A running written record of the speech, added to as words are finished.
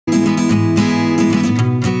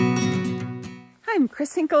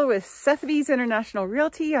Chris Hinkel with Sotheby's International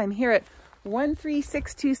Realty. I'm here at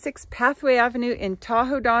 13626 Pathway Avenue in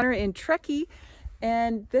Tahoe Donner in Truckee.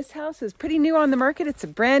 And this house is pretty new on the market. It's a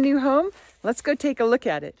brand new home. Let's go take a look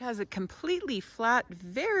at it. It has a completely flat,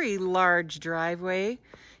 very large driveway.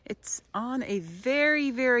 It's on a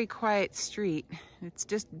very, very quiet street. It's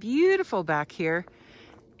just beautiful back here.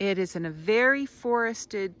 It is in a very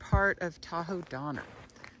forested part of Tahoe Donner.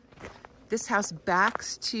 This house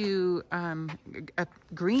backs to a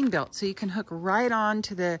green belt, so you can hook right on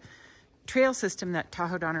to the trail system that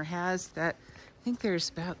Tahoe Donner has. That I think there's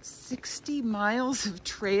about 60 miles of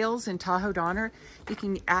trails in Tahoe Donner. You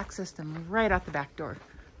can access them right out the back door.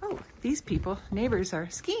 Oh, these people, neighbors, are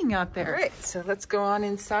skiing out there. All right, so let's go on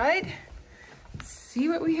inside. See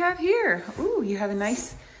what we have here. Ooh, you have a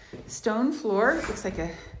nice stone floor. Looks like a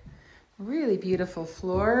really beautiful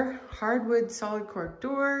floor. Hardwood solid core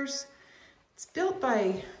doors. It's built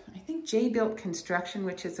by, I think, J-Built Construction,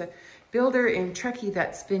 which is a builder in Truckee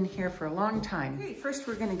that's been here for a long time. Okay, first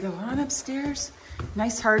we're gonna go on upstairs.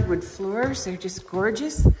 Nice hardwood floors, they're just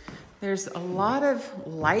gorgeous. There's a lot of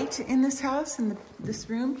light in this house, in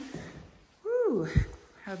this room. Ooh,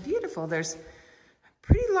 how beautiful. There's a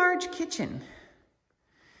pretty large kitchen.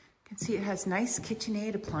 You can see it has nice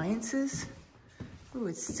KitchenAid appliances. Ooh,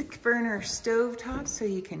 it's 6-burner stove top, so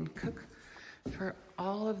you can cook for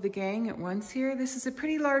all of the gang at once here. This is a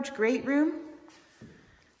pretty large great room.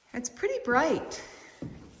 It's pretty bright. You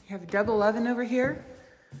have a double oven over here.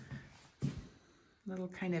 Little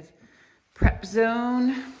kind of prep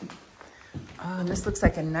zone. Oh, and this looks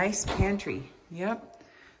like a nice pantry. Yep.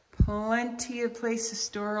 Plenty of place to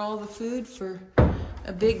store all the food for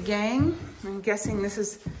a big gang. I'm guessing this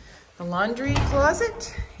is the laundry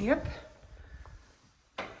closet. Yep.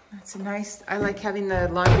 That's a nice, I like having the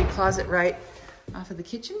laundry closet right off of the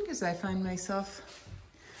kitchen because I find myself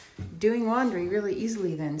doing laundry really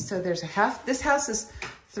easily then. So there's this house is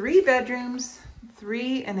 3 bedrooms,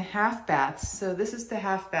 3.5 baths. So this is the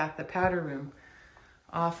half bath, the powder room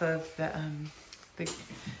off of the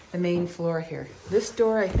main floor here. This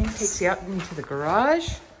door, I think, takes you out into the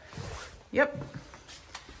garage. Yep.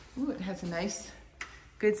 Ooh, it has a nice,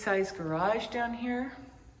 good sized garage down here.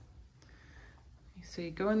 So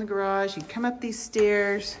you go in the garage, you come up these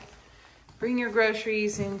stairs, bring your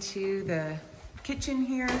groceries into the kitchen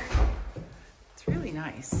here. It's really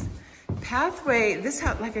nice. Pathway, this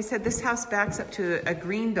house, like I said, this house backs up to a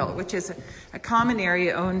green belt, which is a common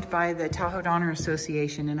area owned by the Tahoe Donner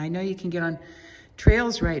Association. And I know you can get on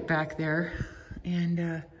trails right back there.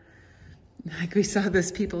 And like we saw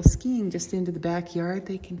those people skiing just into the backyard.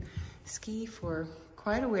 They can ski for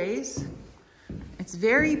quite a ways. It's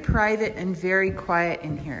very private and very quiet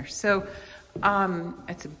in here. So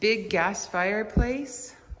it's a big gas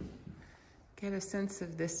fireplace. Get a sense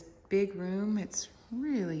of this big room. It's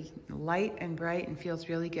really light and bright and feels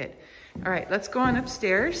really good. All right, let's go on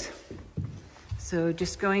upstairs. So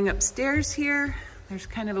just going upstairs here, there's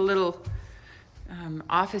kind of a little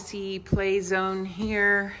office-y play zone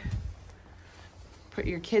here. Put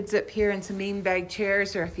your kids up here in some beanbag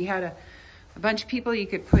chairs, or if you had a bunch of people, you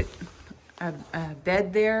could put a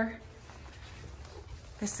bed there.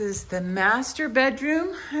 This is the master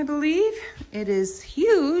bedroom, I believe. It is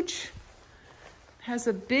huge. Has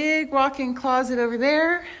a big walk-in closet over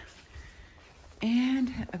there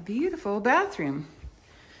and a beautiful bathroom.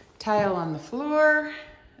 Tile on the floor,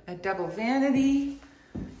 a double vanity,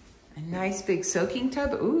 a nice big soaking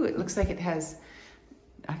tub. Ooh, it looks like it has,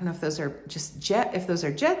 I don't know if those are just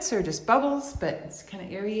jets or just bubbles, but it's kind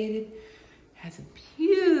of aerated. Has a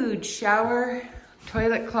huge shower,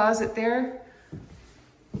 toilet closet there.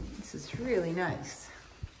 This is really nice.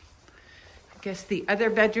 I guess the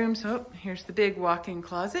other bedrooms, oh, here's the big walk-in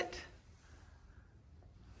closet.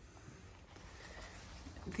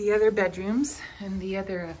 The other bedrooms and the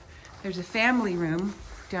other, there's a family room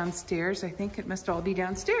downstairs. I think it must all be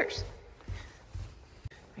downstairs.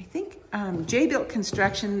 I think J-Built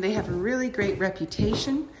Construction, they have a really great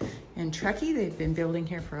reputation in Truckee. They've been building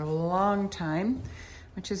here for a long time,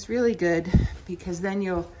 which is really good because then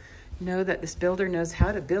you'll know that this builder knows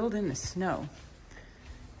how to build in the snow.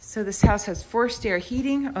 So this house has forced air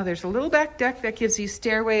heating. Oh, there's a little back deck that gives you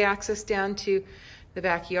stairway access down to the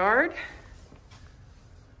backyard.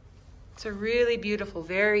 It's a really beautiful,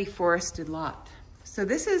 very forested lot. So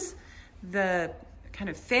this is the kind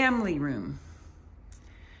of family room.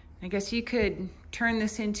 I guess you could turn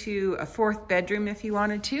this into a 4th bedroom if you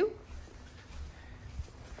wanted to.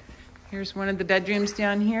 Here's one of the bedrooms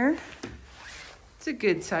down here. It's a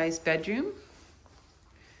good sized bedroom.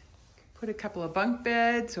 Put a couple of bunk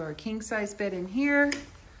beds or a king size bed in here.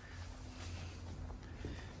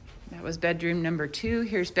 That was bedroom number 2.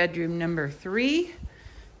 Here's bedroom number 3.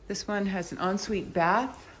 This one has an ensuite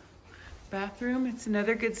bathroom. It's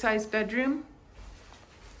another good sized bedroom.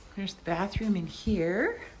 There's the bathroom in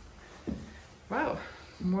here. Wow,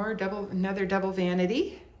 another double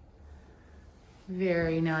vanity.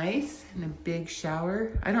 Very nice, and a big shower.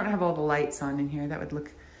 I don't have all the lights on in here. That would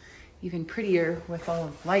look even prettier with all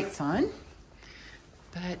the lights on.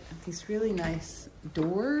 But these really nice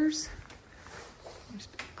doors. There's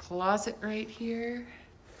a closet right here.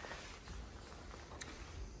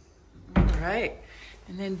 All right,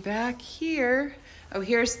 and then back here, oh,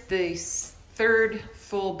 here's the 3rd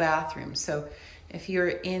full bathroom. So if you're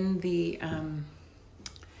in the,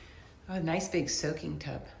 a nice big soaking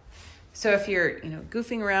tub. So if you're,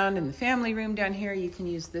 goofing around in the family room down here, you can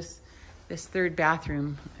use this 3rd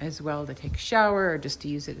bathroom as well to take a shower or just to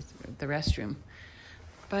use it as the restroom.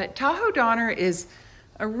 But Tahoe Donner is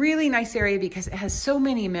a really nice area because it has so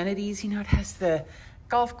many amenities. It has the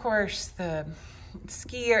golf course, the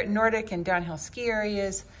Nordic and downhill ski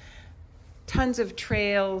areas, tons of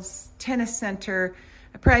trails, tennis center,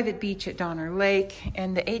 a private beach at Donner Lake,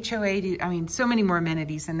 and the HOA, so many more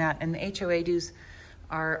amenities than that. And the HOA dues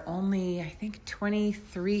are only, I think,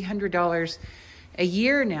 $2,300 a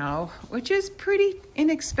year now, which is pretty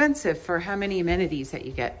inexpensive for how many amenities that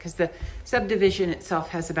you get, because the subdivision itself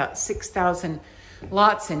has about 6,000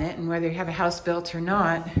 lots in it, and whether you have a house built or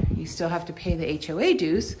not, you still have to pay the HOA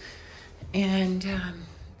dues. And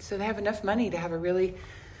so they have enough money to have a really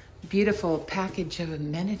beautiful package of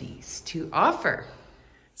amenities to offer.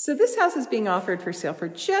 So this house is being offered for sale for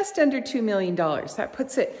just under $2 million. That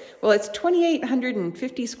puts it, well, it's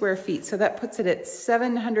 2,850 square feet. So that puts it at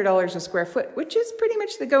 $700 a square foot, which is pretty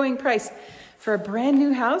much the going price for a brand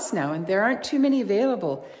new house now. And there aren't too many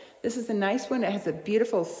available. This is a nice one. It has a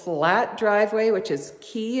beautiful flat driveway, which is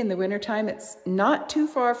key in the wintertime. It's not too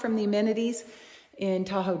far from the amenities in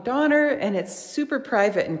Tahoe Donner, and it's super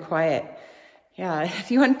private and quiet. Yeah,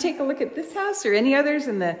 if you want to take a look at this house or any others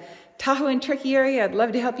in the Tahoe and Truckee area, I'd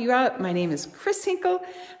love to help you out. My name is Chris Hinkel.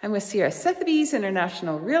 I'm with Sotheby's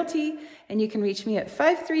International Realty, and you can reach me at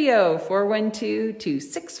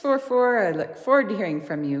 530-412-2644. I look forward to hearing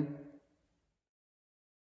from you.